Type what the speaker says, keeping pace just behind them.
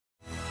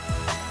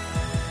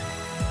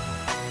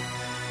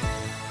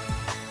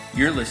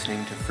You're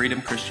listening to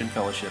Freedom Christian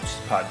Fellowship's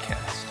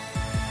podcast.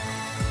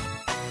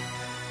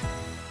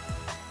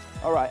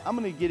 All right, I'm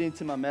going to get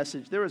into my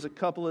message. There was a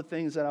couple of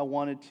things that I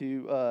wanted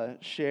to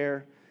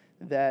share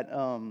that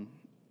I'm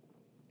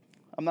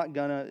not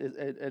going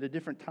to, at a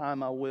different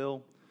time I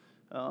will,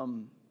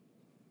 and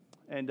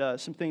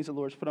some things the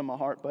Lord's put on my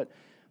heart, but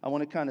I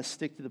want to kind of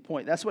stick to the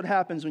point. That's what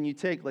happens when you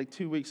take like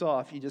 2 weeks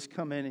off. You just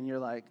come in and you're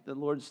like,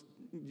 you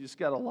just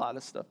got a lot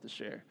of stuff to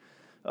share.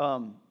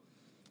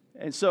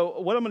 And so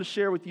what I'm going to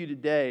share with you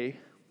today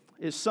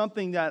is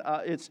something that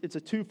it's a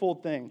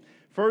twofold thing.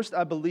 First,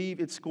 I believe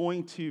it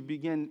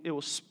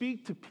will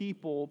speak to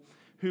people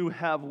who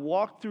have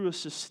walked through a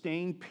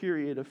sustained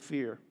period of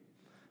fear.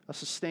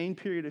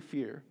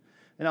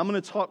 And I'm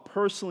going to talk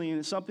personally, and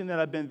it's something that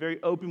I've been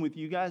very open with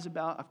you guys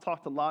about. I've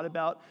talked a lot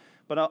about,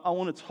 but I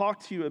want to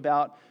talk to you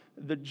about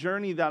the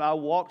journey that I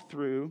walked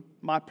through,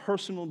 my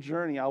personal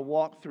journey I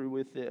walked through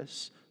with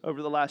this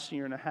over the last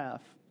year and a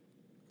half.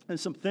 And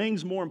some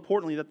things, more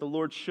importantly, that the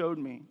Lord showed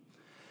me.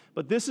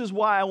 But this is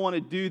why I want to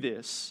do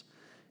this.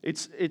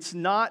 It's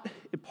not,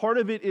 part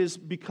of it is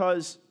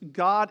because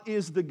God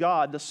is the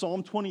God, the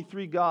Psalm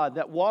 23 God,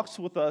 that walks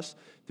with us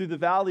through the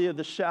valley of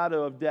the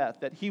shadow of death,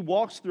 that He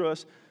walks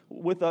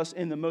with us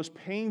in the most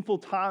painful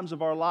times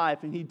of our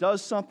life, and He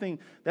does something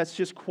that's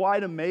just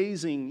quite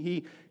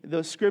amazing.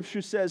 The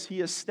Scripture says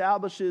He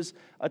establishes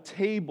a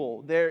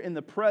table there in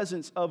the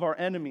presence of our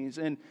enemies,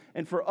 and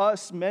for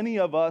us, many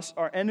of us,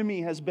 our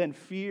enemy has been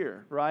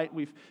fear, right?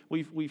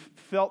 We've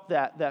felt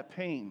that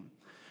pain,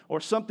 or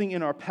something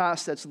in our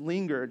past that's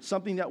lingered,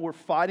 something that we're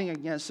fighting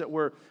against, that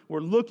we're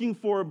looking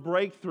for a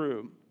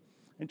breakthrough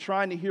and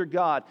trying to hear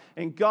God.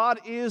 And God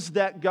is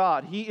that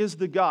God. He is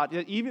the God.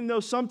 Even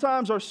though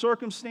sometimes our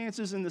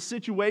circumstances and the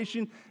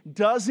situation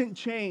doesn't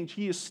change,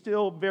 He is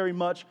still very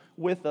much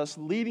with us,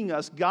 leading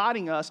us,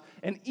 guiding us,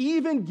 and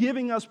even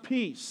giving us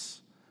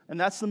peace. And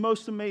that's the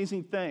most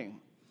amazing thing.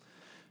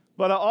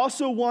 But I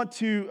also want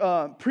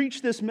to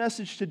preach this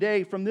message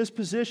today from this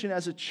position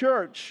as a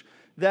church,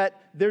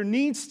 that there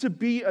needs to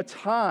be a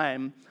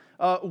time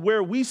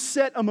where we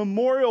set a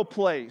memorial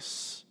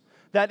place,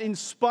 that in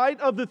spite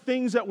of the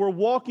things that we're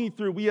walking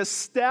through, we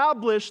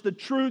establish the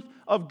truth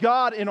of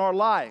God in our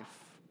life.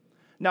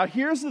 Now,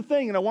 here's the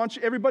thing, and I want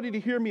everybody to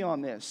hear me on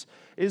this,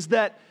 is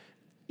that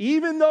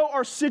even though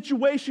our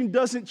situation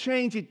doesn't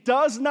change, it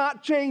does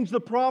not change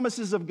the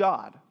promises of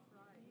God.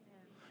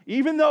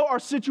 Even though our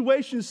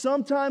situation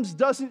sometimes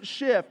doesn't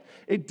shift,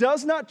 it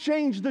does not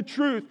change the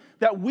truth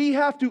that we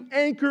have to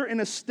anchor and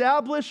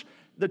establish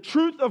the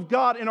truth of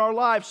God in our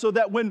life, so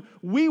that when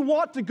we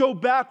want to go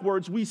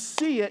backwards, we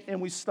see it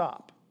and we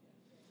stop.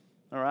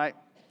 All right?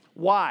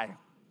 Why?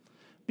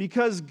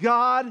 Because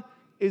God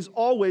is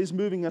always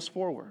moving us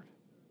forward.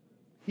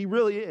 He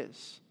really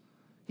is.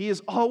 He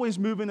is always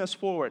moving us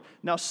forward.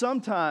 Now,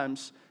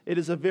 sometimes it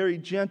is a very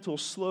gentle,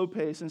 slow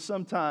pace, and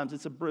sometimes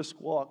it's a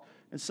brisk walk,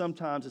 and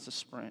sometimes it's a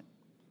sprint.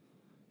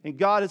 And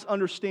God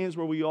understands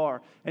where we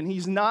are. And He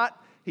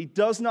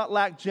does not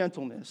lack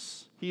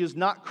gentleness. He is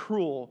not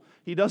cruel.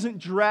 He doesn't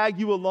drag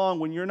you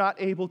along when you're not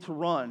able to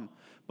run.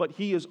 But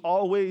He is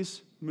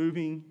always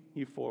moving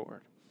you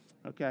forward.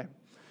 Okay?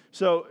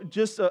 So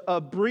just a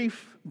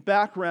brief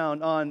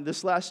background on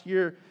this last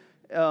year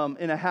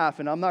and a half.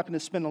 And I'm not going to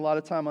spend a lot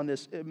of time on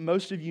this.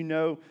 Most of you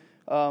know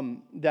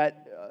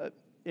that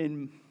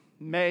in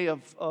May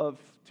of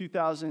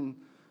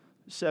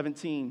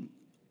 2017,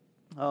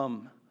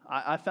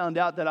 I found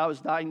out that I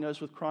was diagnosed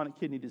with chronic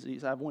kidney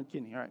disease. I have one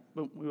kidney, all right?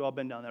 But we've all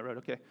been down that road,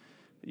 okay?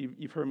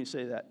 You've heard me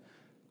say that.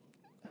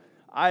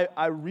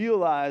 I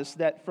realized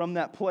that from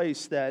that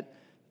place that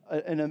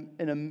an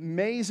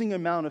amazing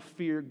amount of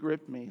fear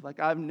gripped me. Like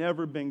I've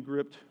never been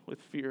gripped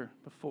with fear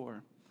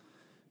before.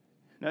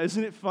 Now,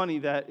 isn't it funny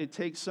that it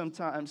takes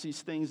sometimes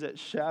these things that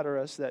shatter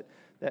us, that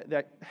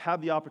have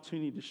the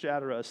opportunity to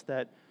shatter us,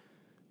 that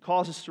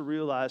cause us to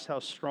realize how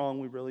strong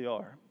we really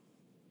are.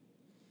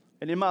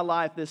 And in my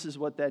life, this is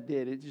what that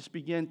did. It just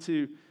began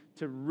to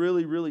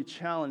really, really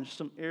challenge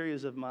some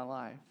areas of my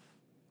life.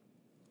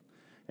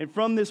 And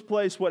from this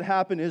place, what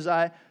happened is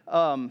I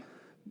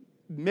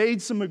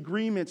made some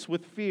agreements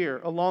with fear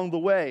along the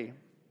way.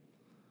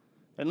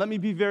 And let me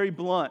be very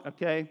blunt,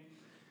 okay?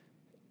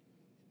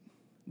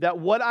 That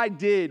what I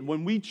did,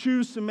 when we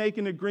choose to make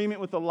an agreement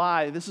with a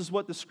lie, this is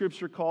what the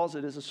Scripture calls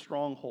it, as a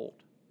stronghold.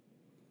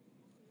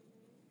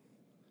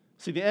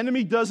 See, the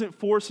enemy doesn't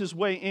force his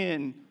way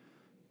in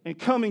and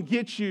come and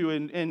get you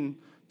and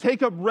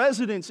take up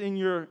residence in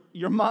your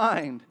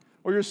mind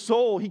or your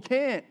soul. He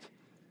can't.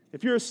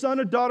 If you're a son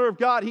or daughter of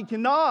God, he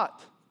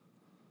cannot.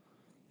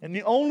 And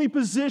the only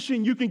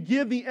position you can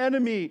give the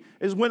enemy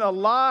is when a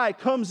lie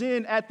comes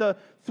in at the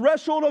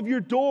threshold of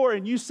your door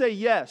and you say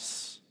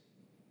yes.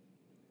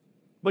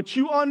 But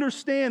you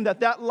understand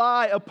that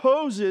lie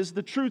opposes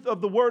the truth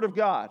of the Word of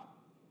God.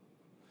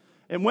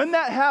 And when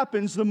that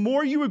happens, the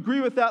more you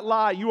agree with that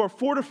lie, you are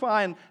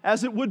fortifying,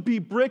 as it would be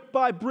brick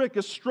by brick,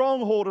 a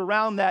stronghold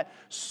around that,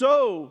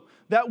 so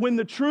that when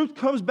the truth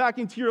comes back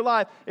into your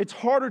life, it's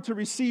harder to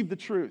receive the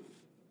truth.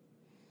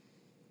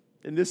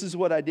 And this is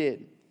what I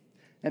did.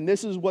 And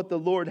this is what the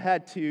Lord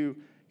had to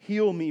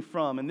heal me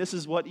from. And this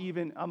is what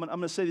even, I'm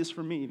going to say this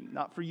for me,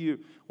 not for you,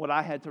 what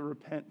I had to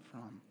repent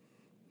from.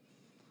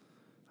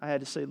 I had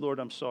to say, Lord,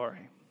 I'm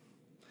sorry.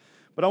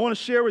 But I want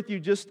to share with you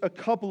just a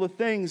couple of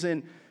things.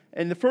 And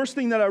the first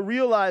thing that I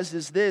realized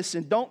is this,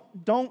 and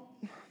don't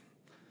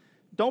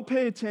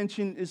pay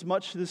attention as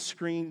much to the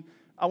screen.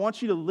 I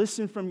want you to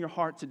listen from your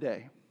heart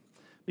today.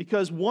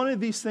 Because one of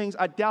these things,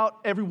 I doubt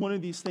every one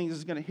of these things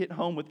is going to hit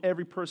home with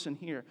every person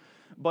here.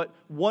 But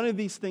one of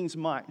these things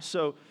might.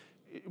 So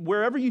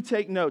wherever you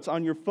take notes,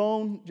 on your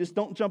phone, just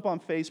don't jump on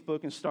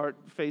Facebook and start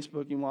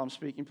Facebooking while I'm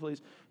speaking,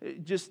 please.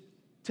 Just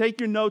take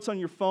your notes on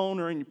your phone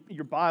or in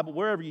your Bible,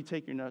 wherever you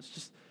take your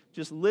notes.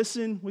 Just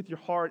listen with your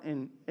heart,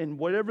 and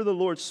whatever the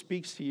Lord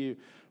speaks to you,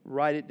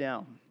 write it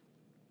down.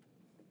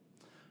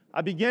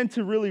 I began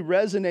to really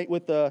resonate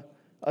with a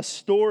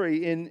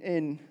story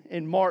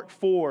in Mark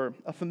 4,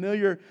 a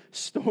familiar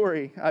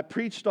story. I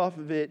preached off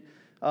of it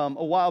a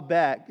while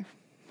back,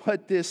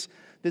 but this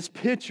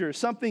picture,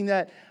 something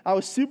that I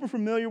was super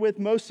familiar with,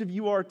 most of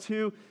you are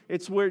too.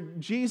 It's where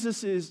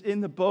Jesus is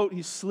in the boat,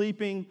 he's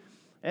sleeping,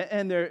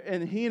 and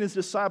he and his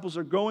disciples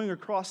are going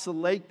across the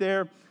lake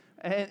there,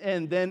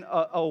 and then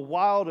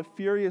a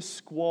furious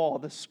squall,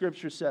 the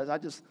scripture says.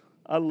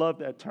 I love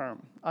that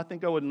term. I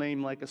think I would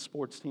name like a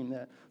sports team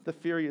that, the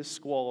furious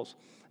squalls.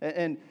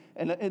 And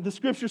the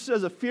scripture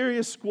says a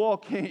furious squall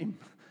came,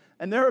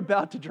 and they're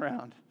about to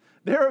drown.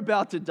 They're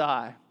about to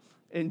die,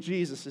 and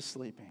Jesus is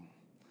sleeping.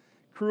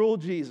 Cruel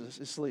Jesus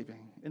is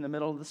sleeping in the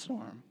middle of the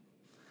storm.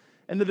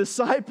 And the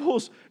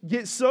disciples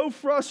get so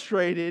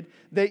frustrated,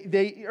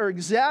 they are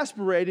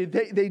exasperated,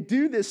 they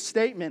do this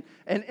statement.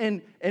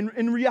 And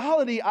in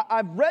reality,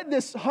 I've read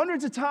this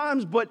hundreds of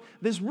times, but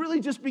this really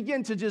just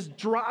began to just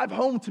drive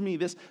home to me,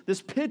 this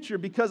picture,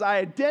 because I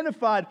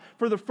identified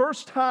for the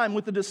first time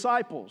with the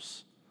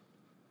disciples.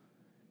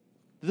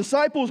 The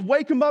disciples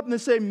wake him up and they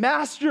say,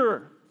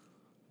 Master,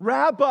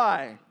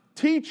 Rabbi,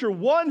 Teacher,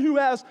 one who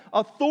has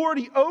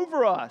authority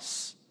over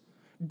us,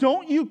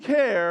 don't you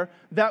care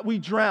that we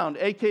drowned,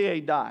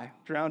 a.k.a. die?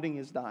 Drowning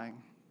is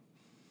dying.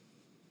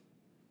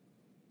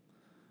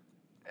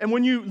 And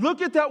when you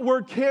look at that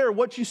word care,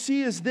 what you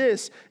see is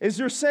this, is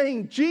they're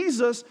saying,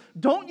 Jesus,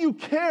 don't you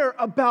care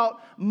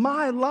about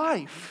my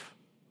life?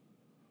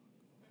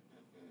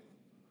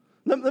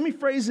 Let me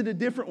phrase it a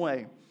different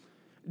way.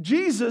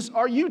 Jesus,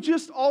 are you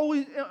just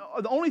always,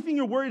 the only thing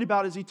you're worried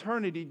about is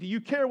eternity? Do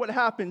you care what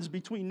happens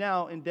between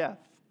now and death?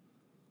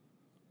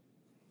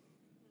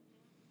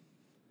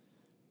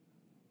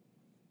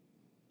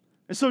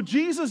 And so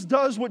Jesus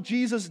does what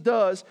Jesus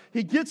does.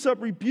 He gets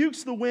up,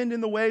 rebukes the wind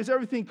and the waves,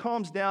 everything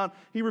calms down.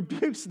 He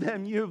rebukes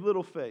them, you have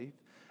little faith.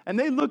 And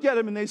they look at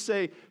him and they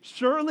say,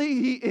 surely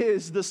he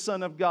is the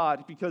Son of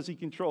God because he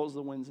controls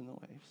the winds and the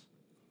waves.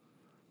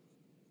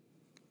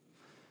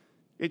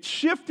 It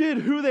shifted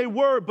who they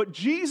were, but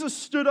Jesus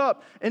stood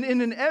up. And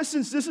in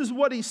essence, this is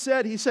what he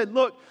said. He said,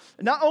 look,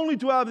 not only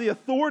do I have the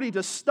authority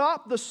to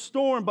stop the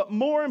storm, but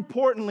more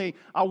importantly,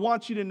 I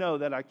want you to know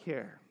that I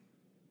care.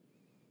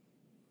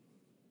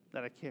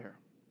 That I care.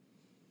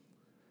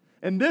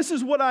 And this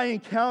is what I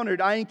encountered.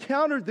 I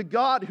encountered the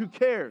God who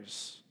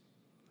cares.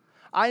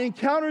 I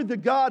encountered the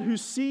God who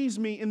sees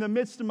me in the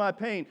midst of my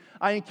pain.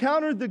 I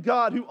encountered the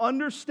God who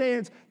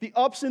understands the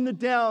ups and the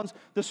downs,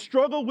 the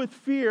struggle with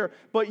fear,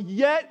 but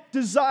yet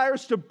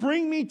desires to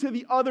bring me to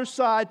the other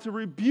side, to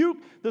rebuke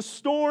the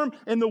storm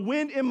and the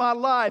wind in my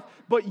life.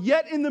 But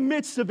yet in the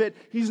midst of it,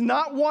 he's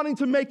not wanting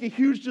to make a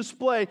huge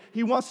display.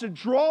 He wants to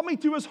draw me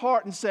to his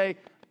heart and say,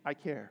 I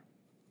care.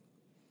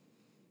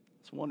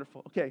 It's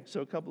wonderful. Okay,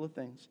 so a couple of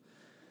things.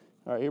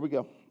 All right, here we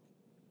go.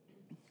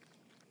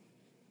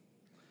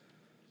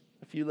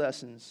 A few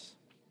lessons.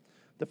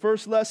 The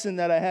first lesson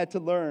that I had to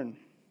learn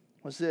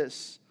was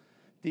this,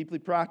 deeply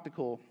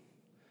practical.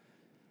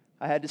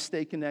 I had to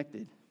stay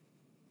connected.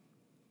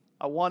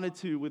 I wanted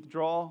to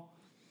withdraw.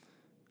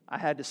 I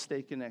had to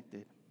stay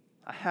connected.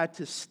 I had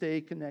to stay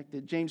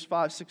connected. James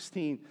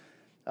 5:16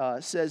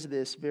 says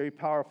this, very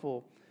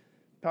powerful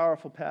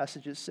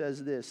passage. It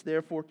says this,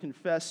 therefore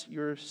confess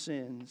your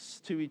sins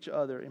to each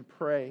other and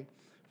pray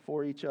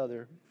for each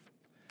other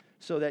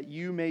so that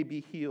you may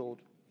be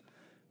healed.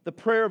 The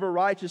prayer of a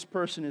righteous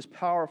person is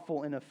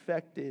powerful and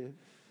effective.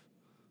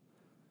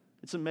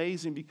 It's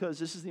amazing because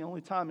this is the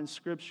only time in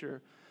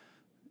Scripture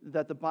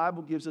that the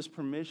Bible gives us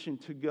permission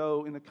to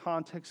go in the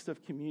context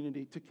of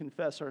community to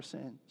confess our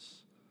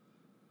sins.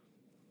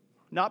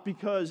 Not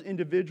because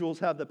individuals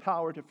have the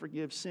power to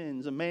forgive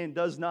sins. A man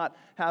does not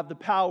have the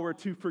power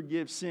to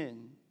forgive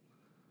sin.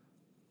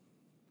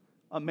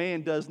 A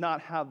man does not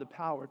have the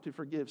power to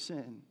forgive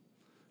sin,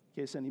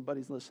 in case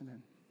anybody's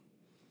listening.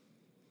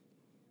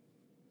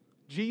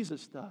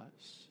 Jesus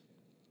does.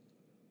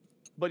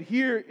 But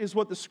here is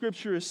what the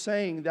Scripture is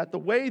saying, that the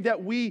way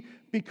that we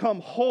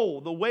become whole,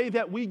 the way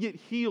that we get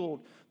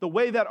healed, the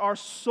way that our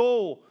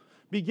soul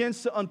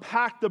begins to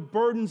unpack the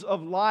burdens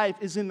of life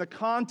is in the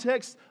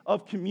context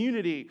of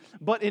community.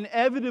 But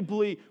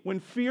inevitably, when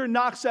fear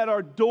knocks at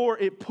our door,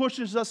 it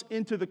pushes us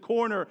into the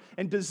corner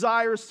and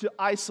desires to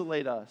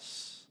isolate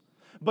us.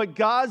 But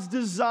God's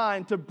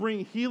design to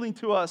bring healing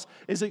to us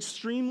is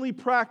extremely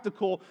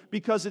practical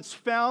because it's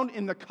found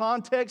in the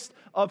context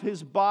of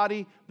His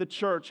body, the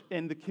church,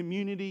 and the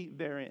community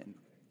therein.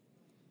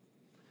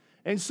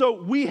 And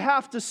so we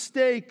have to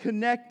stay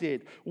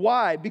connected.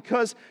 Why?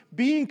 Because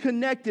being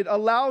connected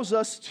allows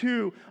us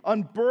to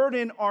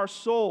unburden our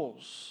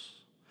souls.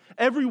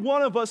 Every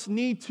one of us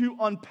need to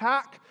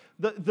unpack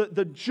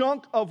the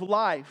junk of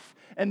life.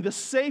 And the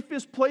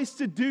safest place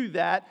to do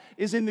that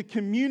is in the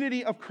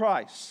community of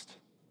Christ.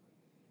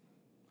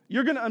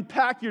 You're going to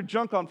unpack your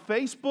junk on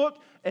Facebook,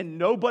 and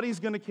nobody's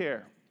going to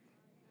care.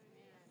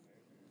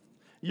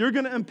 You're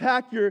going to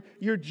unpack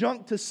your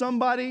junk to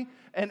somebody,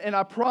 and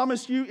I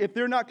promise you, if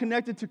they're not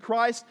connected to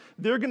Christ,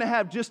 they're going to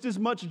have just as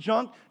much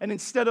junk, and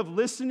instead of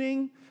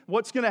listening,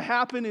 what's going to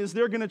happen is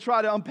they're going to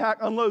try to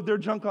unload their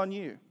junk on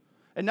you.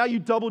 And now you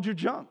doubled your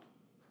junk.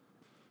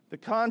 The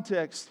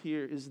context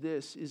here is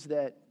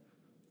that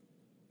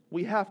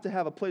we have to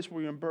have a place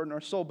where we unburden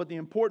our soul. But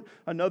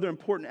another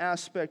important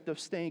aspect of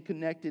staying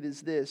connected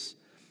is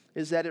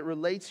that it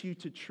relates you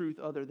to truth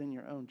other than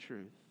your own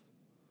truth.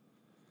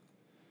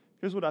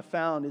 Here's what I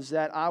found is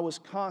that I was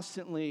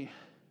constantly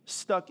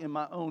stuck in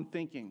my own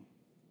thinking.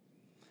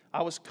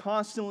 I was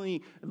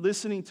constantly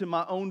listening to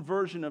my own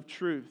version of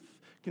truth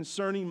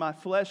concerning my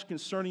flesh,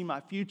 concerning my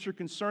future,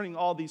 concerning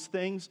all these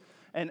things.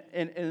 And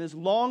as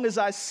long as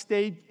I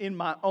stayed in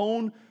my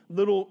own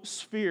little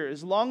sphere,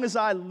 as long as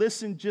I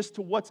listened just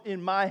to what's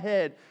in my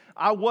head,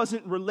 I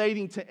wasn't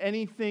relating to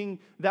anything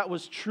that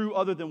was true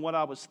other than what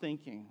I was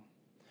thinking.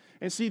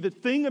 And see, the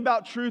thing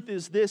about truth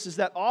is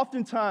that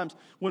oftentimes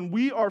when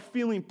we are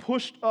feeling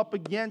pushed up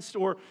against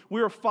or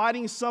we are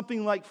fighting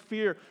something like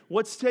fear,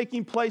 what's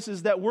taking place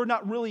is that we're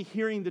not really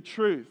hearing the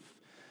truth.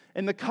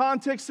 And the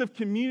context of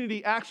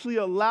community actually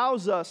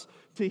allows us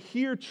to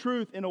hear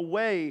truth in a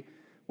way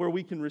where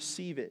we can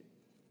receive it.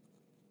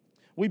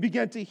 We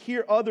begin to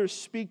hear others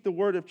speak the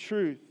word of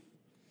truth.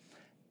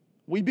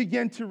 We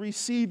begin to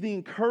receive the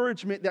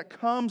encouragement that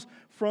comes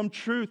from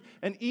truth.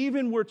 And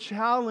even we're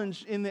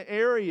challenged in the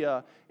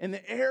area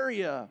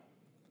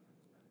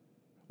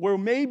where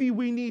maybe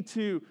we need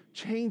to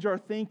change our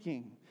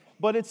thinking.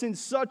 But it's in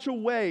such a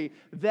way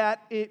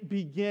that it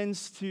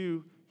begins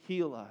to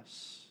heal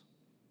us.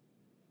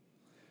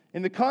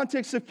 In the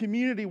context of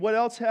community, what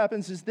else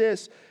happens is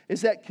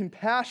that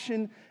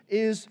compassion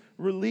is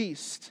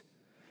released.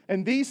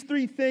 And these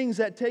three things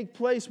that take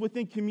place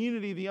within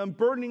community, the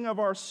unburdening of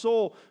our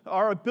soul,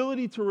 our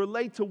ability to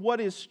relate to what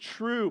is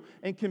true,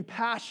 and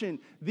compassion,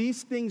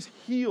 these things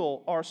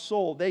heal our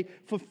soul. They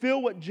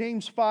fulfill what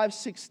James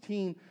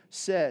 5:16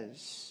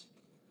 says.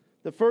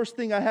 The first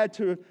thing I had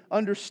to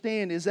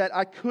understand is that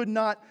I could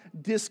not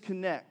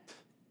disconnect.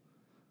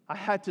 I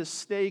had to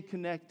stay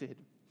connected.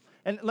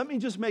 And let me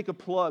just make a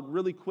plug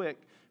really quick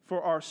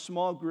for our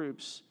small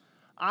groups.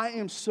 I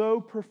am so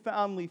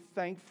profoundly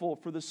thankful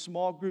for the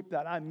small group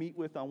that I meet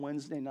with on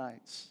Wednesday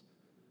nights.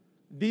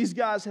 These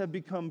guys have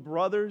become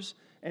brothers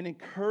and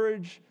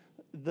encourage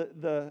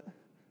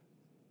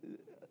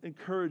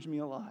me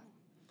a lot.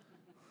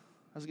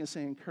 I was going to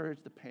say encourage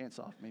the pants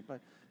off me,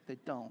 but they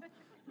don't.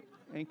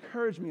 They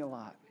encourage me a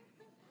lot.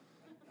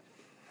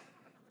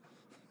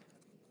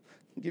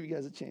 I'll give you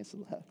guys a chance to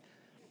laugh.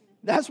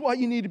 That's why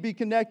you need to be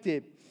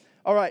connected.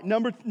 All right,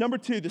 number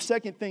two, the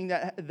second thing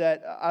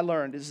that I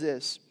learned is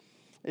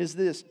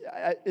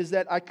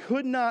that I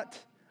could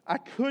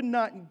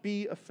not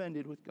be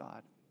offended with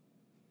God.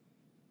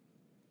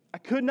 I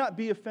could not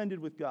be offended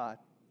with God.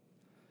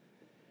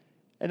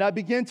 And I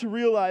began to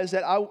realize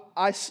that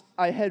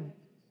I had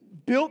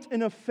built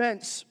an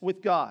offense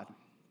with God.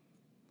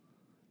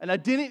 And I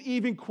didn't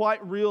even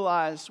quite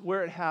realize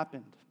where it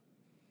happened.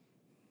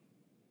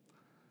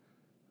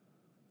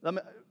 I'm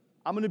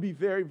going to be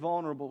very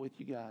vulnerable with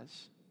you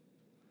guys.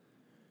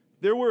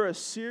 There were a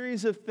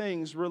series of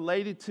things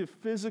related to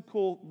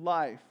physical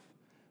life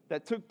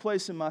that took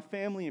place in my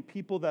family and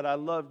people that I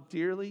loved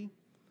dearly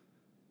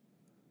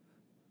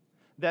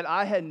that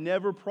I had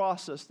never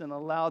processed and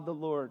allowed the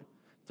Lord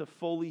to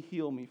fully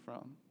heal me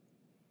from.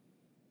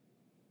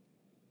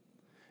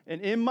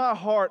 And in my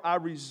heart, I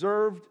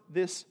reserved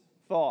this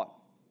thought.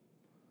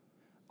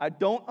 I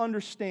don't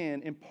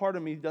understand, and part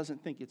of me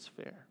doesn't think it's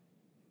fair.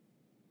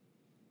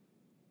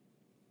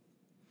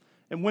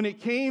 And when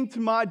it came to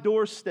my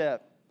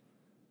doorstep,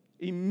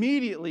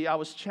 immediately I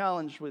was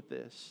challenged with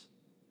this.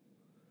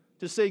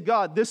 To say,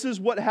 God, this is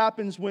what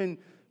happens when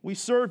we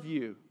serve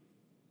you.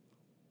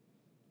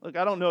 Look,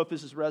 I don't know if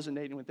this is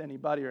resonating with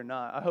anybody or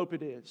not. I hope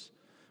it is.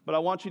 But I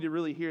want you to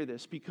really hear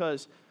this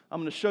because I'm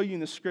going to show you in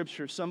the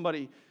scripture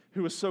somebody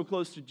who was so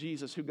close to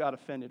Jesus who got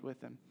offended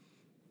with him.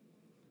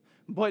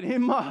 But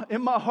in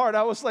my heart,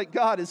 I was like,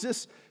 God, is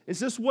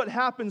this what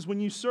happens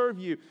when you serve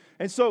you?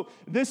 And so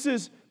this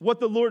is what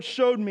the Lord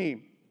showed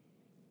me.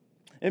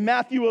 In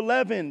Matthew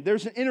 11,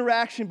 there's an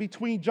interaction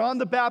between John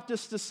the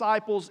Baptist's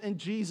disciples and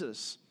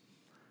Jesus.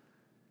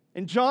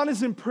 And John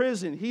is in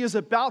prison. He is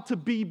about to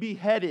be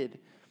beheaded.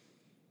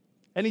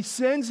 And he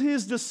sends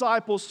his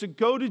disciples to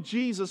go to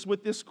Jesus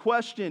with this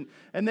question.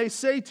 And they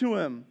say to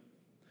him,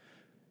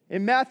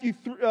 In Matthew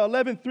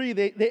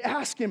 11:3, they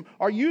ask him,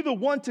 are you the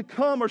one to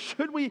come, or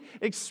should we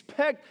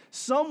expect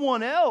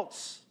someone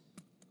else?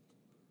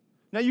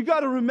 Now you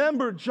got to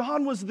remember,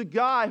 John was the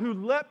guy who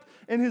leapt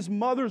in his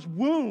mother's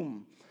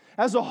womb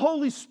as the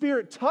Holy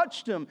Spirit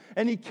touched him,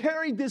 and he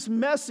carried this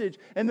message,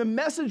 and the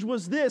message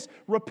was this: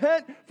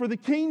 repent, for the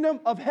kingdom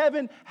of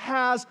heaven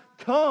has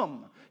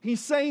come. He's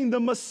saying the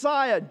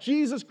Messiah,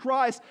 Jesus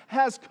Christ,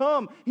 has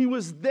come. He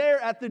was there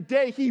at the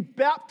day he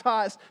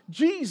baptized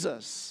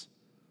Jesus.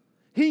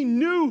 He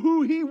knew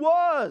who he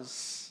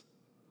was.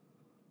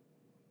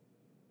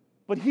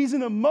 But he's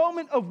in a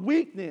moment of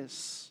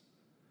weakness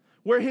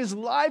where his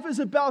life is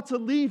about to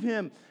leave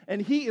him,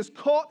 and he is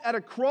caught at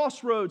a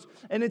crossroads,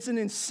 and it's an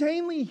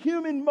insanely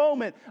human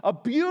moment, a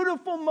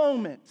beautiful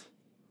moment,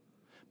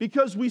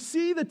 because we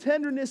see the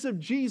tenderness of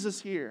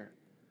Jesus here.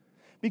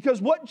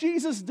 Because what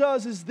Jesus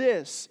does is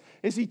this,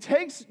 is he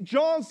takes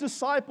John's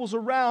disciples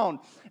around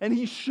and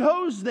he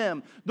shows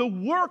them the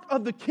work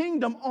of the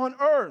kingdom on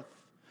earth.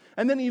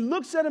 And then he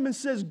looks at him and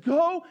says,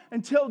 go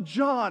and tell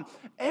John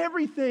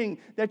everything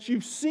that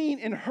you've seen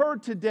and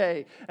heard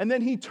today. And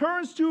then he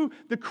turns to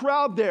the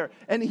crowd there,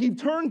 and he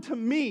turned to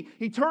me,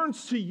 he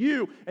turns to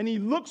you, and he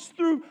looks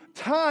through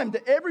time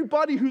to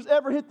everybody who's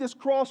ever hit this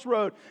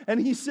crossroad.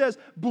 And he says,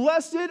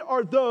 blessed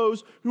are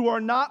those who are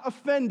not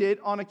offended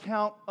on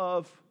account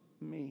of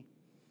me.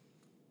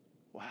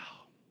 Wow.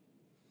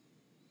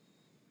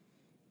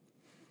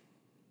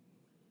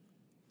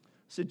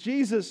 So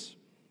Jesus,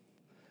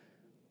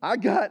 I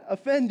got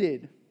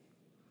offended.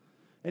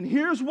 And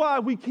here's why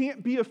we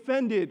can't be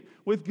offended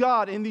with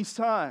God in these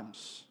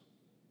times.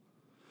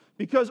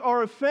 Because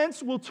our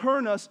offense will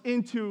turn us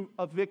into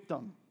a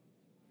victim.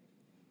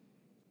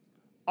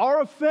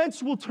 Our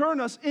offense will turn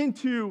us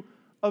into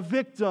a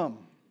victim.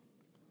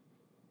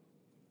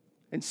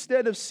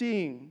 Instead of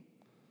seeing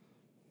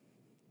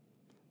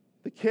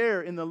the care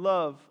and the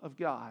love of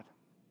God.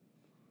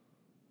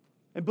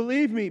 And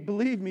believe me,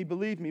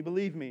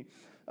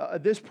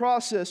 this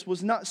process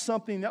was not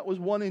something that was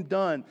one and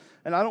done.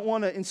 And I don't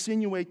want to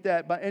insinuate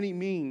that by any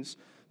means.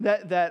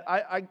 That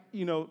I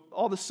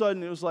all of a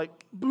sudden it was like,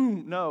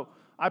 boom, no.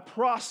 I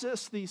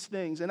processed these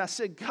things and I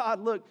said, God,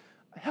 look,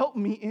 help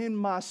me in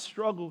my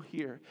struggle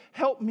here.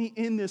 Help me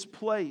in this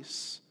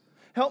place.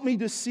 Help me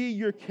to see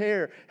your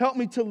care. Help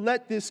me to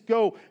let this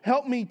go.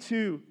 Help me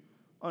to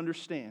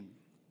understand.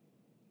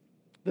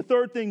 The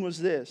third thing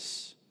was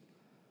this,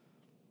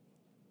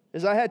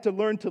 is I had to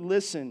learn to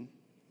listen,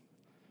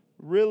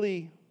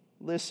 really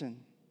listen.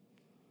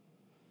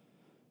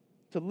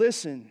 To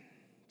listen,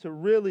 to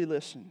really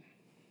listen.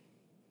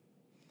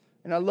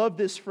 And I love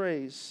this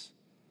phrase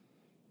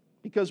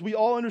because we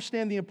all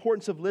understand the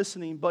importance of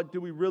listening, but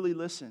do we really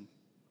listen?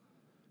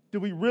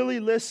 Do we really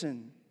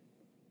listen?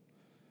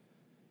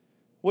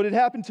 What had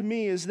happened to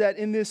me is that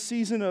in this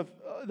season of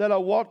that I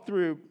walked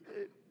through,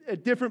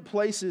 at different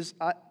places,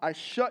 I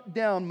shut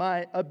down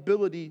my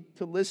ability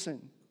to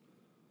listen.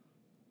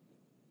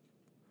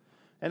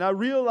 And I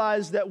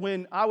realized that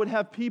when I would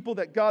have people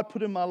that God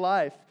put in my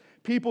life,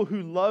 people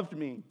who loved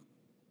me,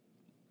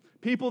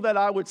 people that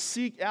I would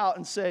seek out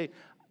and say,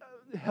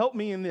 help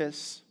me in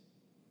this.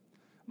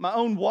 My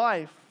own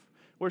wife,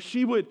 where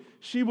she would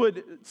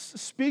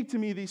speak to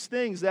me these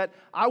things that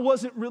I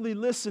wasn't really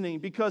listening,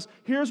 because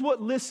here's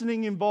what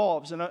listening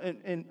involves,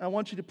 and I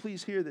want you to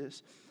please hear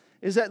this,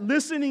 is that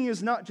listening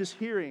is not just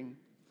hearing.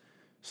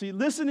 See,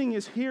 listening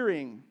is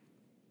hearing.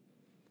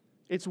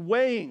 It's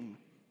weighing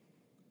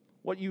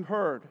what you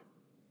heard.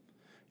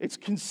 It's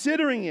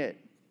considering it.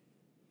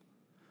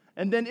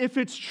 And then if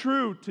it's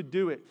true, to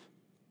do it.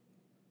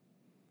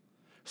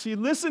 See,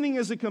 listening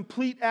is a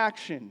complete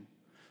action.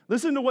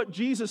 Listen to what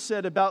Jesus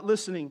said about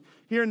listening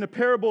here in the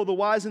parable of the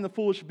wise and the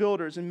foolish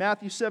builders in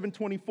Matthew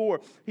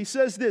 7:24. He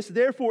says this,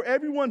 therefore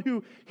everyone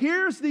who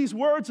hears these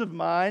words of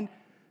mine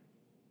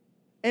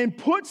and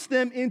puts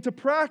them into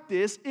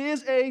practice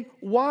is a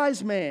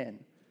wise man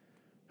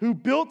who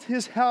built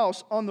his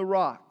house on the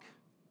rock.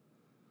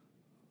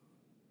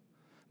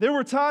 There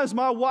were times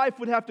my wife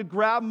would have to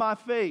grab my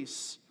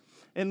face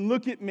and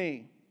look at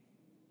me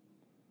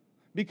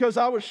because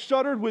I was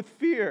shuddered with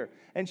fear.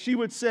 And she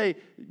would say,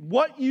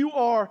 what you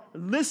are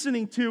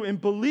listening to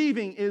and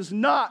believing is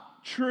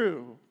not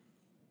true.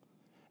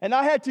 And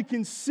I had to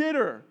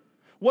consider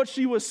what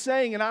she was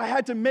saying, and I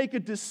had to make a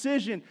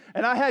decision,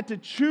 and I had to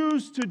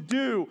choose to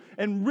do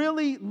and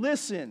really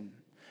listen.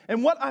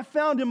 And what I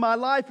found in my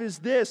life is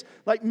this,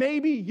 like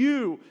maybe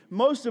you,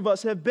 most of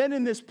us have been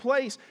in this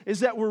place,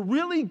 is that we're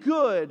really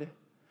good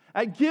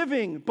at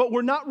giving, but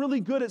we're not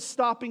really good at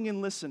stopping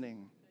and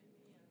listening.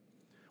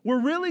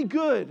 We're really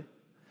good.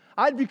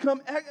 I'd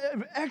become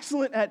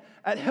excellent at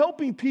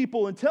helping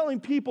people and telling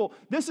people,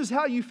 this is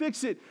how you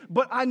fix it.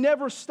 But I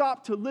never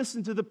stopped to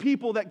listen to the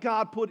people that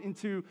God put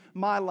into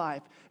my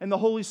life. And the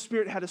Holy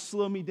Spirit had to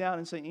slow me down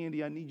and say,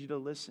 Andy, I need you to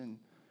listen.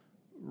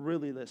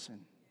 Really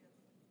listen.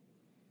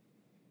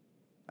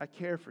 I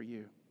care for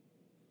you.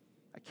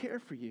 I care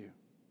for you.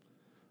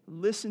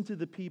 Listen to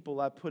the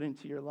people I put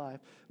into your life.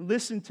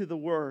 Listen to the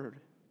word.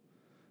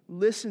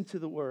 Listen to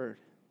the word.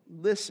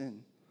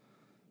 Listen.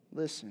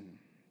 Listen.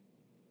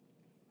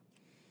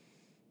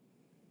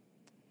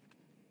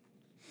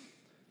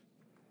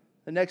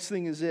 The next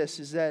thing is this,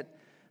 is that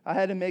I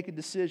had to make a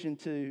decision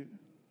to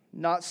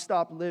not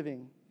stop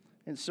living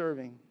and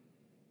serving.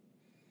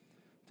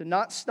 To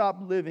not stop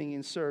living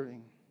and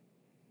serving.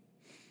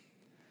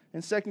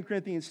 In 2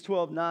 Corinthians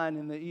 12:9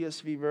 in the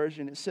ESV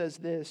version, it says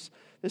this.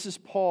 This is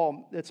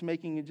Paul that's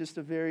making just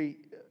a very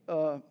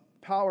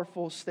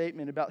powerful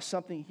statement about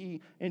something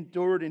he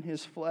endured in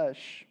his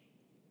flesh.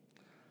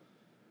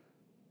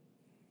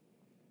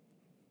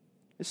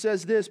 It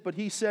says this, but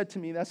he said to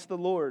me, that's the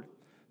Lord.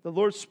 The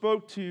Lord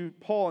spoke to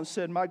Paul and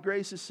said, my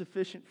grace is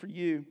sufficient for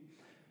you,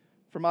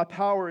 for my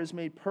power is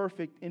made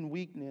perfect in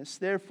weakness.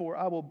 Therefore,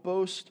 I will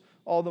boast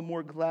all the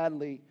more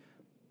gladly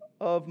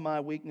of my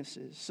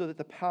weaknesses, so that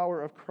the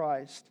power of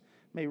Christ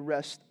may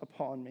rest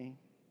upon me.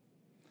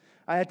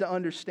 I had to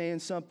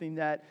understand something,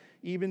 that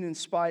even in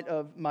spite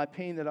of my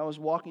pain that I was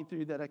walking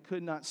through, that I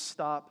could not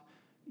stop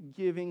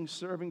giving,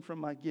 serving from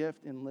my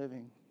gift, and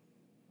living.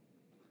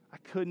 I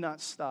could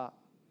not stop.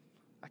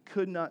 I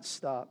could not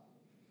stop.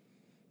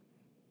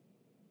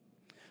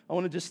 I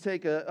want to just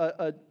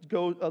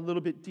go a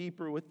little bit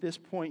deeper with this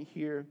point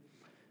here.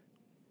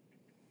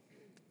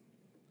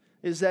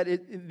 Is that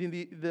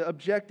the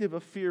objective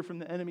of fear from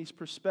the enemy's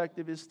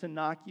perspective is to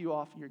knock you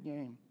off your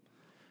game,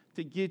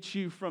 to get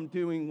you from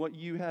doing what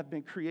you have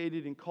been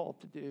created and called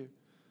to do,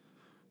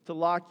 to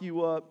lock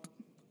you up.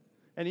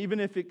 And even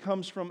if it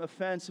comes from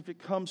offense, if it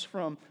comes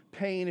from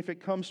pain, if it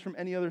comes from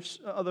any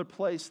other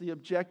place, the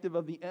objective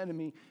of the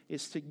enemy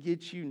is to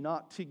get you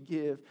not to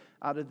give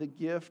out of the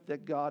gift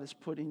that God has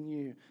put in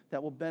you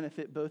that will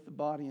benefit both the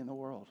body and the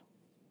world.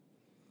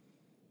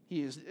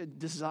 He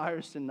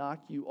desires to knock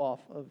you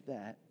off of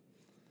that.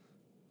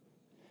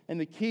 And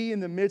the key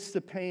in the midst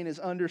of pain is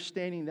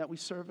understanding that we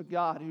serve a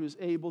God who is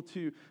able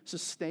to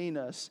sustain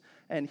us,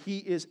 and He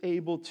is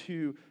able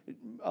to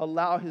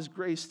allow His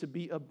grace to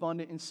be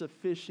abundant and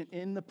sufficient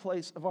in the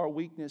place of our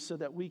weakness so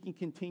that we can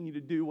continue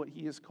to do what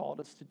He has called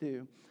us to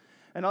do.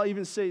 And I'll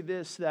even say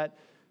this, that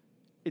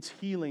it's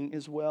healing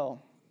as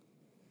well.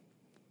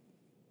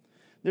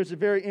 There's a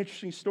very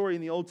interesting story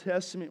in the Old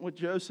Testament with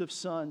Joseph's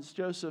sons.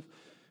 Joseph,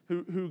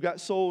 who got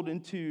sold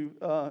into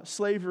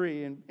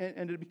slavery and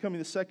ended up becoming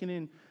the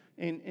second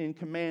in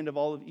command of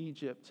all of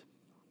Egypt.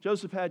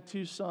 Joseph had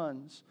two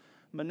sons,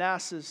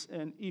 Manasseh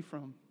and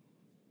Ephraim.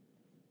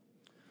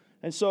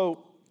 And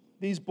so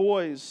these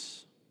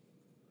boys,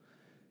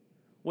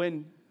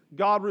 when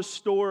God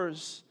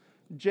restores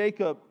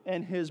Jacob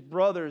and his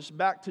brothers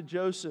back to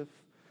Joseph,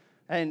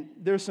 and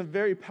there's some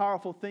very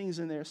powerful things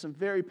in there, some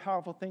very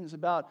powerful things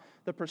about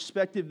the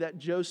perspective that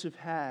Joseph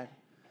had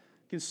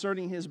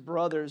concerning his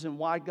brothers and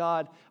why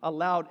God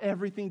allowed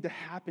everything to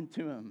happen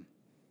to him.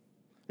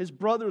 His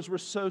brothers were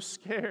so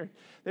scared.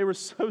 They were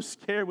so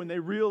scared when they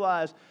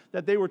realized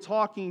that they were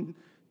talking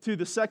to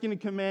the second in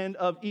command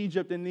of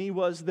Egypt, and he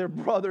was their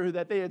brother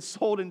that they had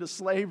sold into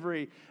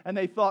slavery. And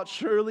they thought,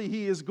 surely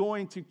he is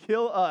going to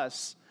kill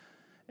us.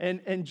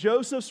 And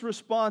Joseph's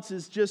response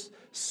is just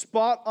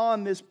spot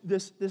on this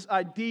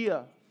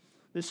idea,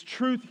 this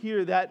truth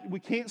here that we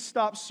can't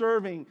stop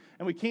serving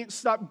and we can't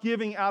stop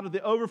giving out of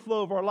the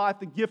overflow of our life,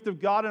 the gift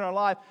of God in our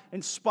life,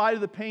 in spite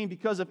of the pain,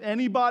 because if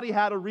anybody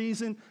had a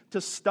reason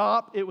to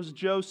stop, it was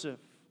Joseph.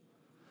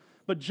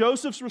 But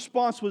Joseph's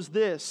response was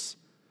this: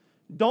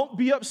 don't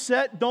be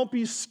upset, don't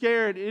be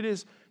scared. It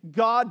is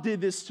God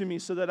did this to me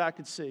so that I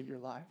could save your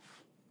life.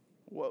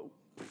 Whoa.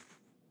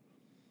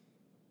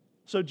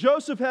 So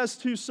Joseph has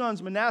two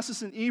sons,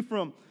 Manasseh and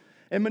Ephraim.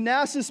 And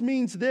Manasseh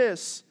means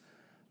this: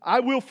 I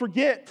will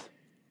forget.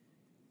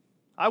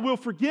 I will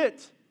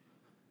forget.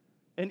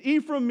 And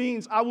Ephraim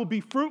means I will be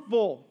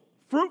fruitful.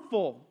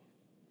 Fruitful.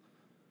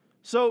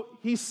 So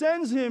he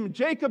sends him,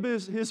 Jacob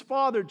is his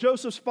father,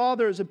 Joseph's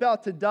father is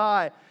about to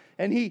die.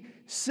 And he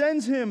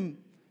sends him,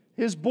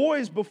 his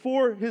boys,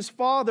 before his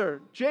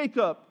father,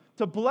 Jacob,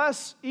 to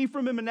bless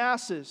Ephraim and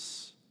Manasseh.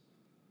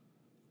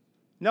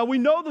 Now we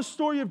know the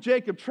story of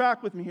Jacob.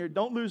 Track with me here,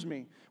 don't lose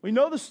me. We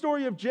know the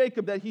story of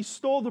Jacob, that he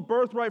stole the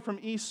birthright from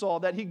Esau,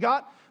 that he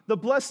got the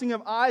blessing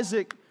of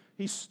Isaac.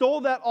 He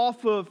stole that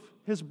off of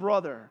his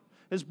brother.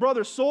 His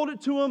brother sold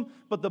it to him,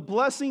 but the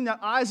blessing that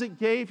Isaac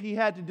gave, he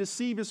had to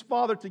deceive his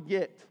father to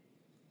get.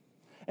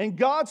 And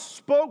God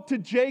spoke to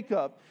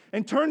Jacob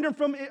and turned him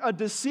from a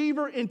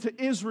deceiver into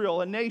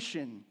Israel, a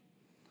nation.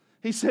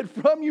 He said,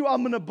 from you,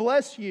 I'm going to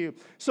bless you.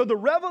 So the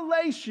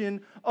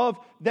revelation of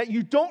that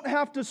you don't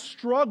have to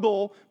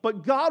struggle,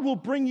 but God will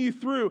bring you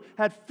through,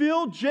 had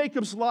filled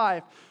Jacob's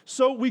life.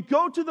 So we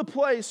go to the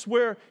place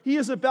where he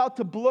is about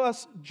to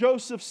bless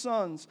Joseph's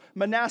sons,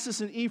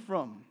 Manasseh and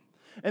Ephraim.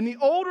 And the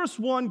oldest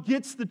one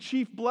gets the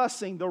chief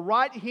blessing, the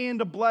right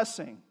hand of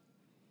blessing.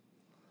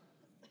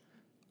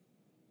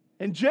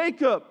 And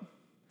Jacob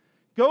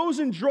goes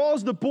and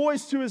draws the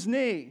boys to his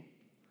knee.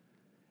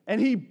 And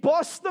he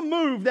busts the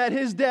move that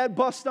his dad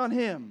bust on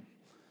him.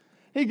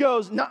 He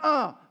goes,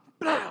 nuh-uh,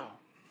 blow.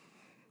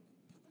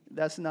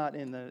 That's not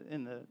in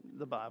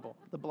the Bible.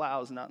 The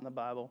blow is not in the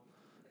Bible.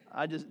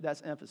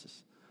 That's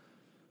emphasis.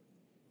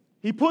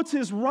 He puts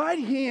his right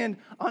hand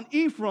on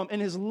Ephraim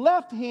and his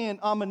left hand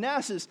on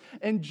Manasseh.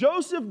 And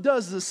Joseph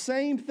does the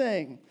same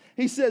thing.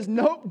 He says,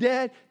 nope,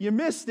 Dad, you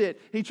missed it.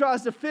 He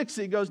tries to fix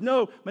it. He goes,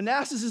 no,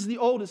 Manasseh is the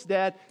oldest,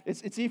 Dad.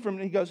 It's Ephraim.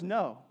 And he goes,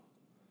 no,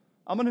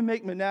 I'm going to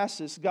make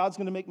Manasseh, God's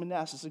going to make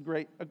Manasseh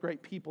a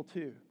great people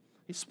too.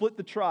 He split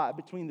the tribe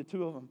between the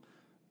two of them.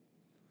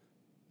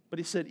 But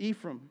he said,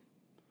 Ephraim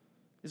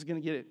is going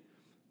to get it.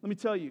 Let me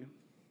tell you.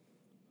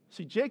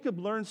 See, Jacob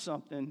learned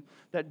something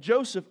that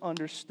Joseph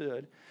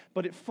understood,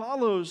 but it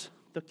follows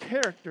the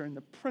character and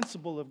the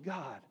principle of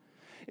God,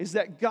 is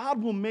that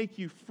God will make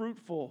you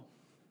fruitful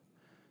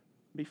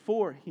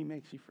before he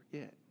makes you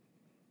forget.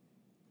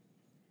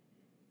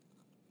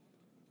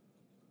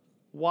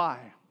 Why?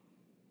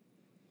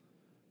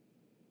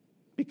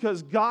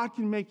 Because God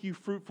can make you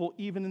fruitful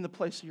even in the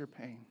place of your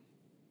pain.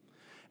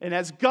 And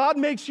as God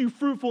makes you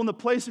fruitful in the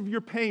place of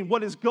your pain,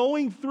 what is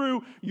going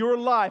through your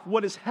life,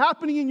 what is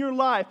happening in your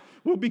life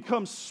will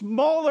become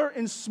smaller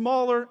and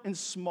smaller and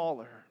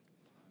smaller.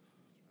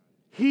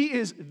 He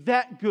is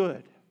that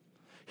good.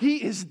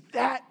 He is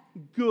that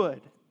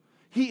good.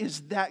 He is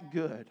that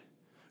good.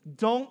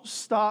 Don't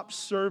stop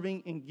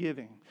serving and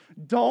giving.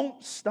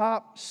 Don't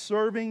stop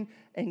serving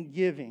and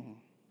giving.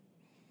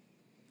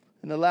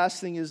 And the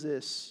last thing is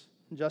this.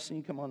 Justin,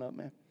 you come on up,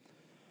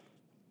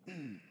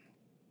 man.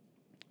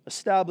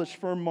 Establish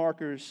firm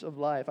markers of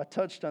life. I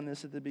touched on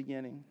this at the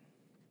beginning.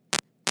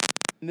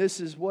 And this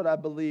is what I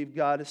believe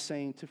God is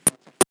saying to,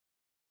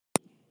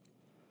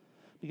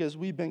 because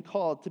we've been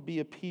called to be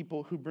a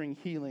people who bring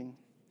healing,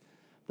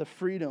 the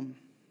freedom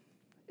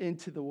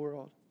into the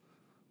world.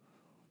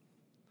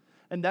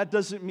 And that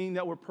doesn't mean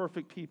that we're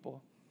perfect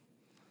people.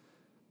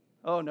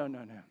 Oh, no.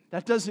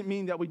 That doesn't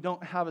mean that we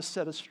don't have a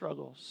set of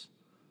struggles.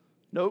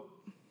 Nope.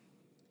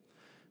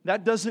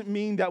 That doesn't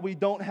mean that we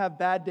don't have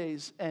bad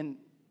days and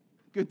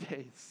good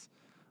days.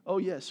 Oh,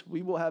 yes,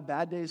 we will have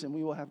bad days and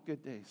we will have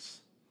good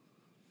days.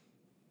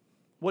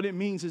 What it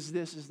means is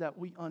this, is that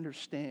we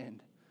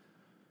understand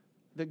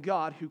the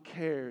God who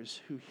cares,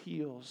 who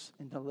heals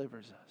and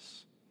delivers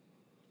us.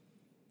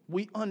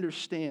 We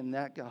understand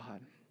that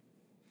God.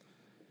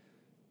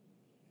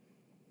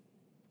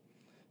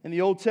 In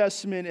the Old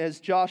Testament, as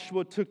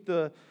Joshua took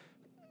the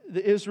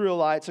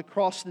Israelites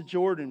across the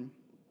Jordan,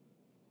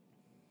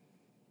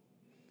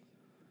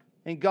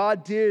 and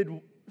God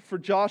did for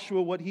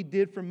Joshua what he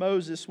did for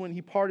Moses when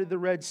he parted the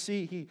Red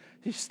Sea.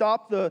 He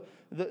stopped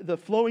the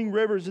flowing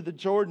rivers of the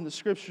Jordan, the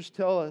scriptures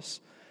tell us.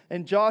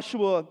 And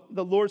Joshua,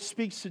 the Lord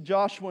speaks to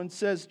Joshua and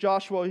says,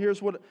 Joshua,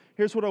 here's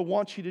what I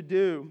want you to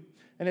do.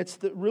 And it's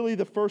really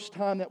the first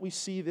time that we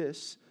see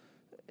this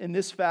in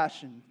this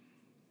fashion.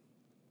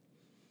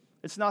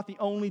 It's not the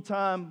only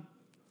time.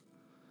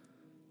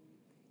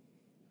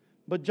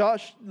 But the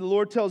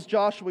Lord tells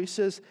Joshua, he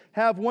says,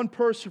 have one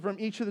person from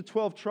each of the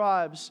 12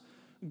 tribes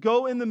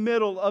go in the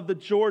middle of the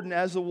Jordan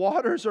as the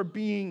waters are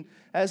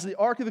as the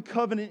Ark of the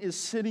Covenant is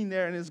sitting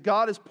there and as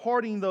God is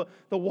parting the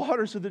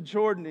waters of the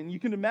Jordan. And you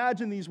can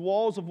imagine these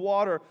walls of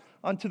water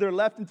onto their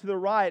left and to their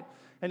right.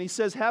 And he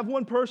says, have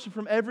one person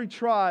from every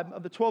tribe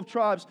of the 12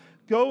 tribes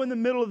go in the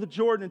middle of the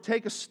Jordan and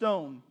take a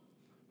stone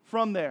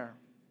from there.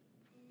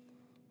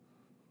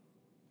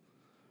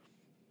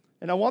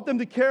 And I want them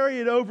to carry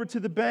it over to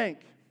the bank.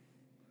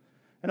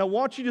 And I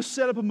want you to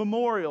set up a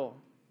memorial.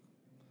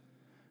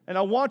 And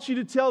I want you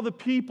to tell the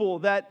people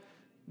that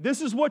this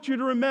is what you're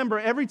to remember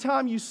every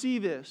time you see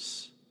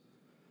this.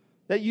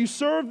 That you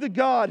serve the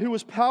God who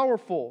is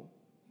powerful.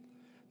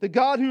 The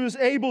God who is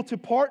able to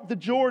part the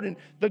Jordan.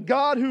 The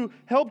God who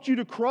helped you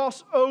to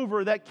cross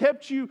over. That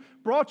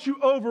brought you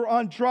over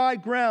on dry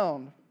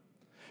ground.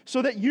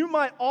 So that you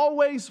might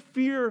always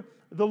fear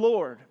the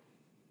Lord.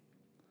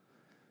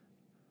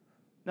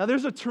 Now,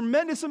 there's a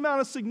tremendous amount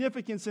of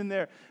significance in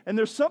there. And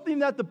there's something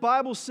that the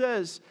Bible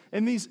says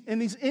in these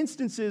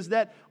instances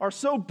that are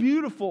so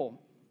beautiful.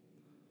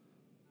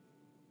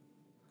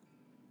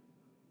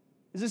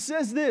 As it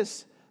says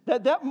this,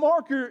 that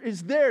marker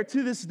is there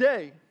to this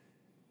day.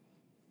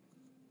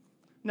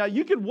 Now,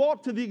 you could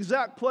walk to the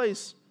exact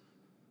place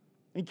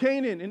in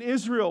Canaan, in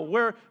Israel,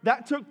 where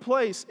that took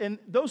place, and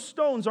those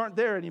stones aren't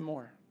there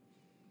anymore.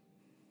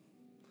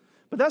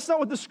 But that's not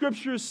what the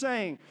Scripture is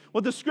saying.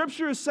 What the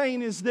Scripture is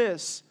saying is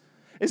this,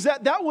 is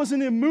that was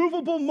an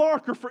immovable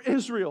marker for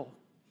Israel.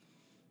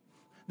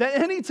 That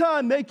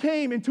anytime they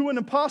came into an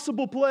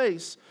impossible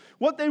place,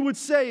 what they would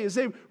say is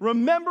they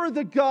remember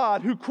the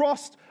God who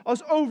crossed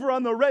us over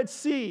on the Red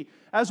Sea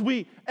as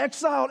we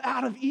exiled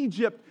out of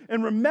Egypt,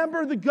 and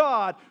remember the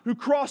God who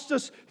crossed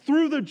us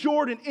through the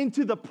Jordan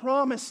into the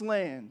Promised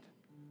Land.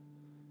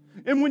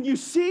 And when you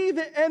see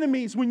the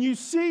enemies, when you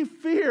see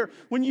fear,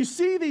 when you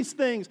see these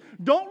things,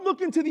 don't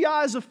look into the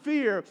eyes of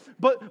fear,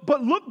 but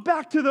look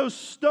back to those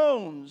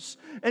stones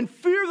and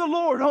fear the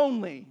Lord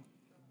only.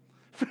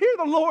 Fear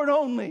the Lord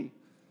only,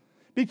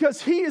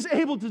 because He is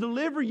able to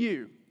deliver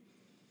you.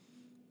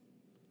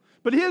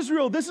 But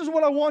Israel, this is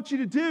what I want you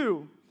to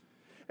do.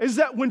 is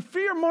that when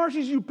fear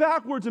marches you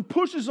backwards and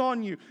pushes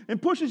on you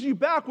and pushes you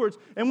backwards,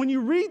 and when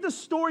you read the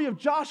story of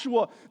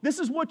Joshua, this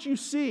is what you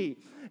see,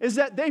 is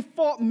that they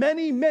fought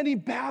many, many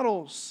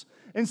battles.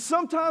 And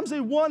sometimes they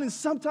won and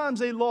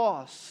sometimes they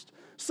lost.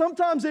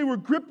 Sometimes they were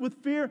gripped with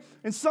fear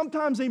and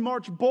sometimes they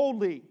marched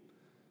boldly.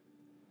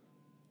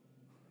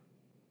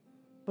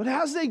 But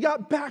as they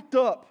got backed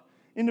up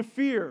into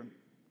fear,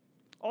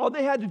 all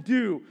they had to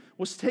do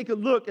was take a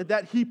look at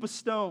that heap of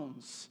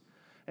stones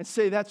and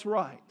say, that's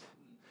right.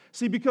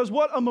 See, because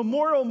what a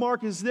memorial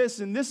mark is this,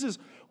 and this is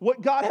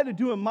what God had to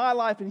do in my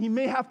life, and He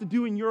may have to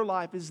do in your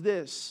life, is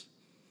this.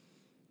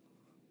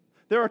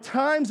 There are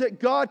times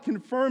that God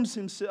confirms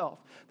Himself.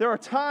 There are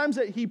times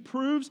that He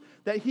proves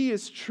that He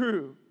is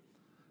true.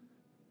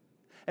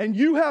 And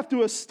you have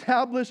to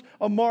establish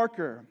a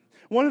marker.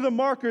 One of the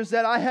markers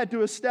that I had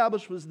to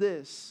establish was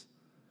this,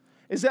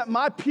 is that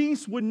my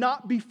peace would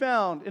not be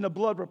found in a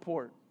blood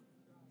report.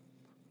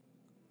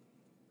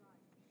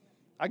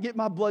 I get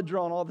my blood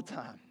drawn all the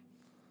time.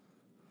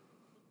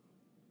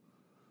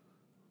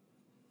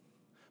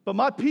 But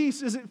my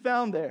peace isn't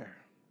found there.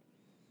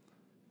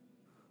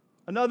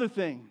 Another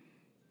thing,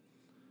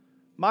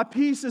 my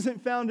peace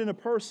isn't found in a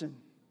person.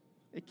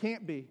 It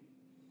can't be.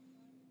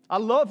 I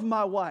love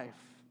my wife.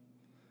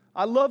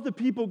 I love the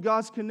people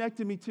God's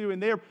connected me to,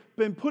 and they've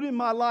been put in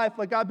my life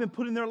like I've been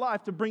put in their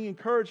life to bring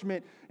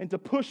encouragement and to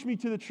push me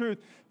to the truth.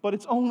 But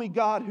it's only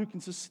God who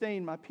can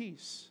sustain my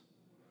peace.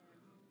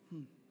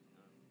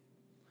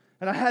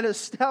 And I had to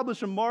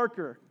establish a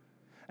marker.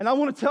 And I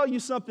want to tell you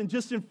something,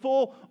 just in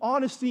full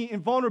honesty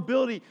and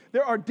vulnerability,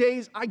 there are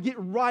days I get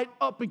right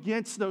up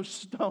against those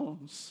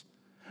stones.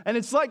 And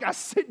it's like I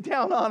sit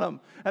down on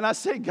them and I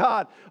say,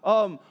 God,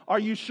 are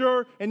you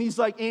sure? And He's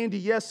like, Andy,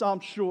 yes, I'm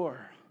sure.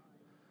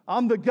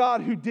 I'm the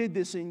God who did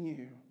this in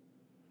you.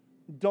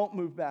 Don't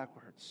move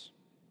backwards.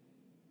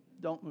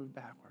 Don't move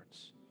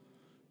backwards.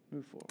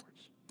 Move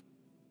forwards.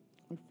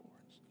 Move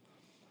forwards.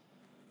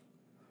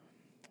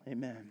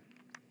 Amen.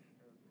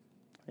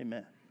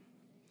 Amen.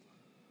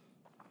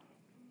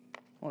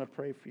 I want to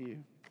pray for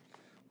you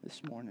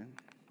this morning.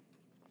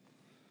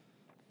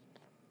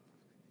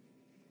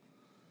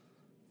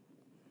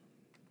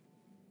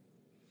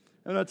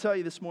 I'm going to tell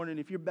you this morning,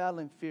 if you're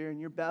battling fear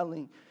and you're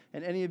battling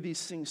and any of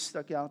these things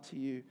stuck out to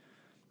you,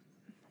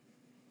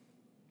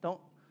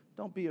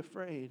 don't be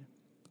afraid.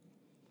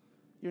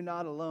 You're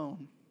not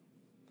alone.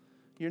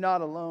 You're not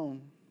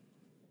alone.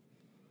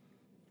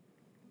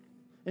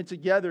 And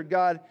together,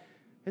 God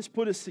has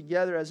put us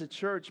together as a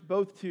church,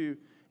 both to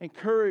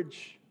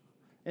encourage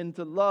and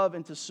to love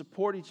and to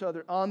support each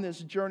other on this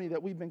journey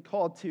that we've been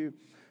called to,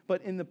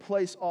 but in the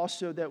place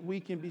also that we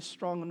can be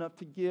strong enough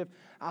to give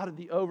out of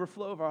the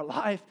overflow of our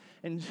life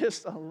and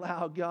just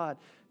allow God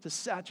to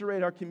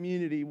saturate our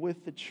community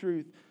with the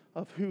truth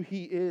of who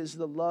He is,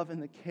 the love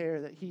and the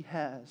care that He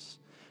has,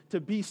 to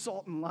be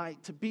salt and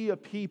light, to be a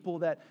people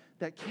that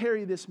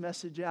carry this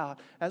message out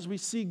as we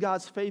see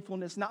God's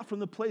faithfulness, not from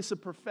the place of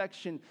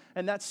perfection,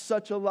 and that's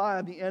such a lie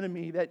of the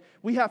enemy that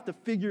we have to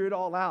figure it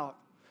all out.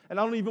 And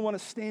I don't even want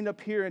to stand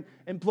up here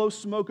and blow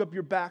smoke up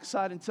your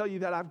backside and tell you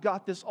that I've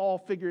got this all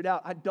figured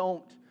out. I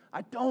don't.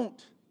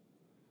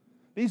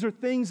 These are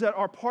things that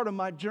are part of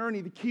my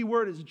journey. The key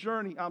word is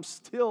journey. I'm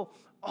still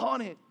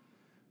on it.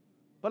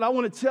 But I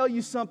want to tell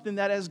you something,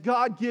 that as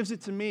God gives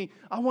it to me,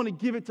 I want to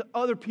give it to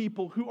other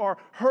people who are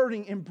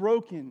hurting and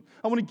broken.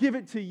 I want to give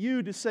it to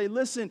you to say,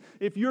 listen,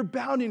 if you're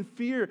bound in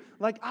fear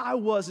like I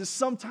was, as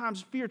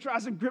sometimes fear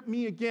tries to grip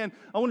me again,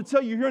 I want to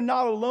tell you, you're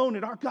not alone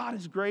and our God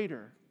is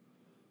greater.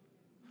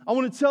 I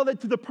want to tell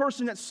that to the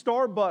person at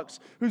Starbucks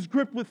who's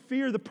gripped with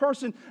fear, the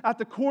person at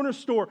the corner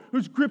store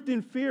who's gripped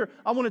in fear.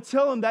 I want to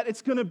tell them that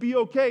it's going to be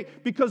okay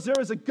because there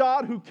is a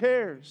God who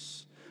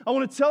cares. I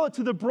want to tell it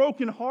to the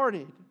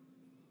brokenhearted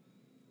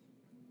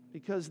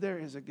because there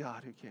is a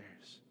God who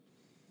cares.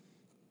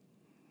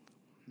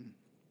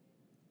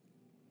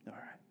 All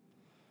right.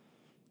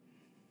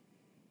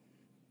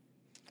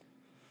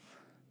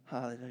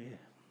 Hallelujah.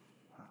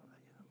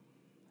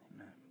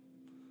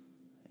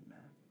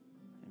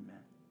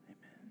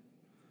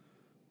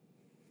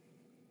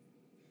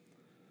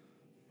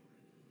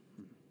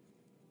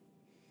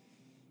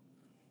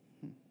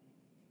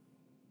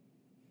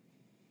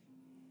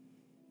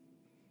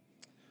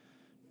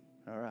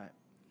 All right.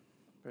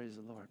 Praise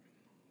the Lord.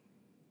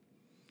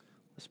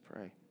 Let's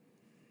pray.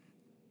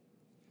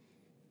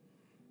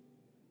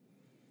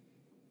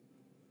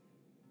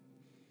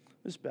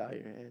 Just bow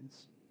your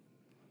heads.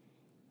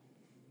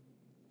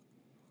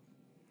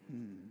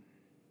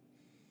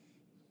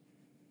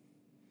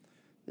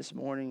 This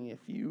morning, if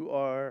you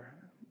are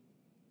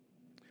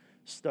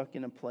stuck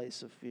in a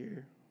place of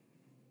fear,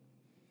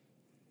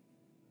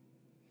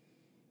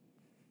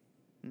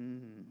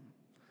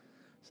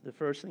 so the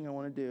first thing I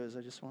want to do is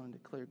I just want to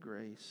declare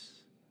grace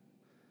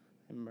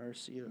and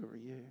mercy over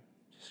you.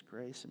 Just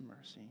grace and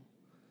mercy.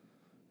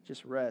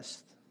 Just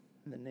rest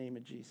in the name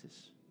of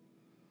Jesus.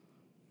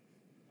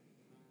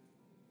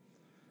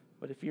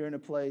 But if you're in a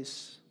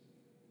place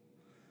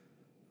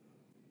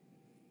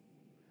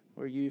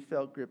where you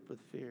felt gripped with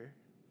fear,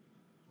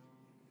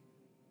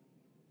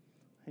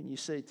 and you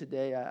say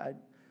today,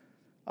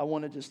 I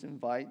want to just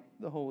invite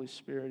the Holy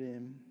Spirit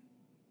in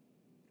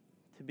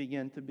to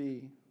begin to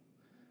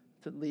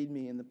lead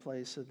me in the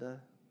place of the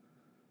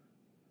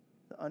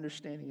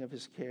understanding of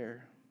His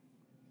care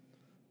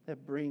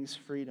that brings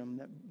freedom,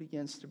 that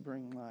begins to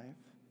bring life.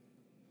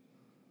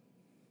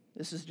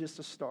 This is just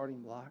a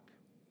starting block.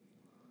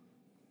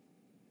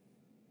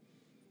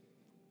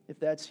 If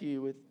that's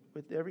you,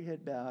 with every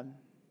head bowed,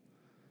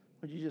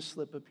 would you just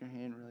slip up your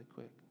hand really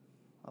quick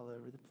all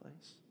over the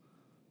place?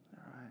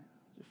 All right,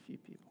 there's a few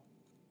people.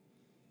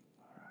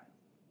 All right.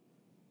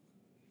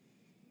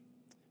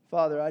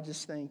 Father, I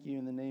just thank you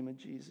in the name of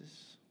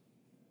Jesus.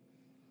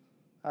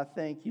 I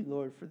thank you,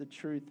 Lord, for the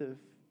truth of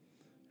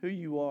who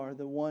you are,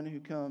 the one who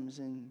comes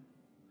and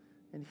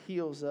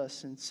heals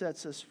us and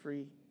sets us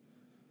free.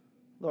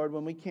 Lord,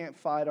 when we can't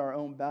fight our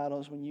own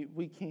battles, when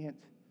we can't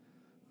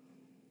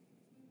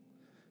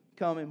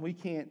come and we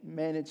can't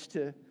manage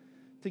to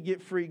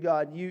get free,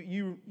 God,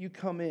 you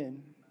come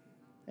in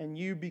and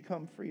you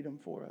become freedom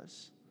for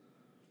us.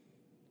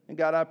 And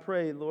God, I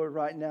pray, Lord,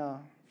 right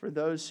now, for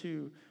those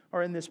who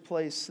are in this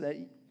place,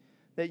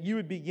 that you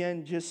would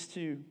begin just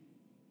to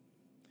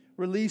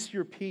release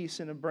your peace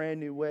in a brand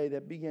new way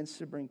that begins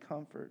to bring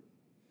comfort.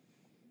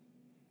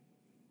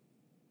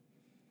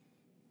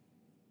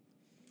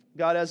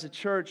 God, as a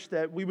church,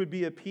 that we would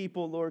be a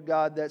people, Lord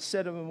God, that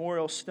set a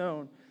memorial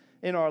stone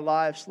in our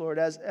lives, Lord,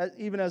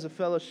 even as a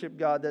fellowship,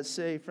 God, that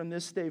say from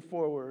this day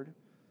forward,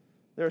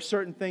 there are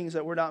certain things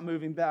that we're not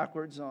moving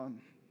backwards on.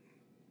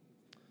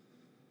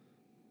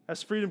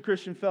 As Freedom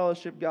Christian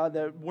Fellowship, God,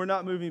 that we're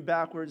not moving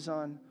backwards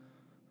on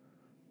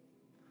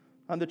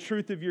the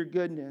truth of your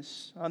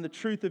goodness, on the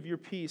truth of your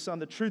peace, on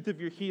the truth of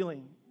your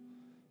healing.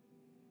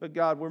 But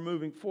God, we're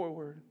moving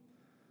forward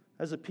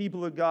as a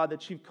people of God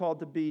that you've called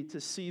to be, to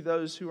see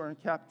those who are in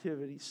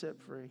captivity set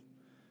free.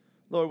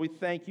 Lord, we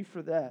thank you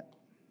for that.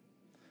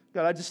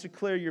 God, I just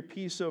declare your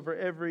peace over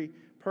every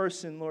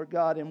person, Lord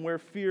God, and where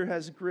fear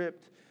has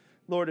gripped,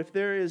 Lord, if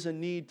there is a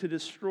need to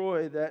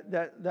destroy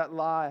that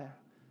lie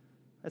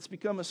that's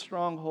become a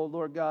stronghold,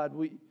 Lord God,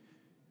 we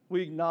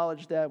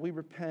acknowledge that, we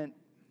repent.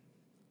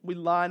 We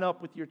line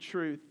up with your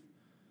truth,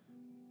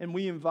 and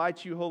we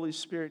invite you, Holy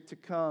Spirit, to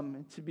come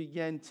and to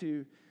begin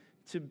to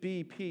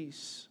be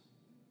peace,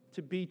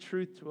 to be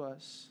truth to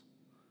us.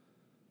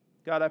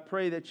 God, I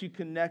pray that you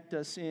connect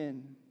us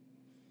in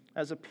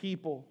as a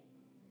people,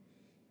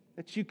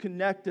 that you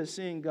connect us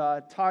in,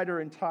 God, tighter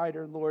and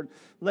tighter, Lord.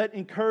 Let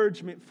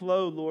encouragement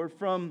flow, Lord,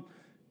 from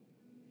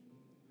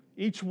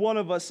each one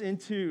of us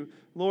into,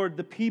 Lord,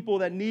 the people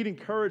that need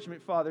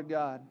encouragement, Father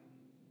God.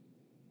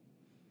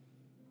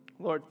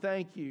 Lord,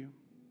 thank you.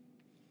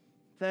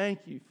 Thank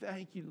you,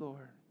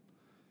 Lord.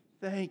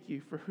 Thank you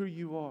for who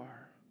you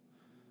are.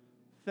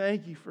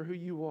 Thank you for who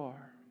you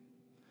are.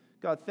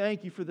 God,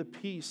 thank you for the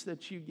peace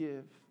that you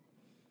give.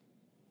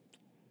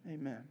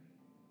 Amen.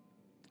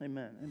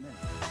 Amen.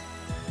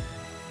 Amen.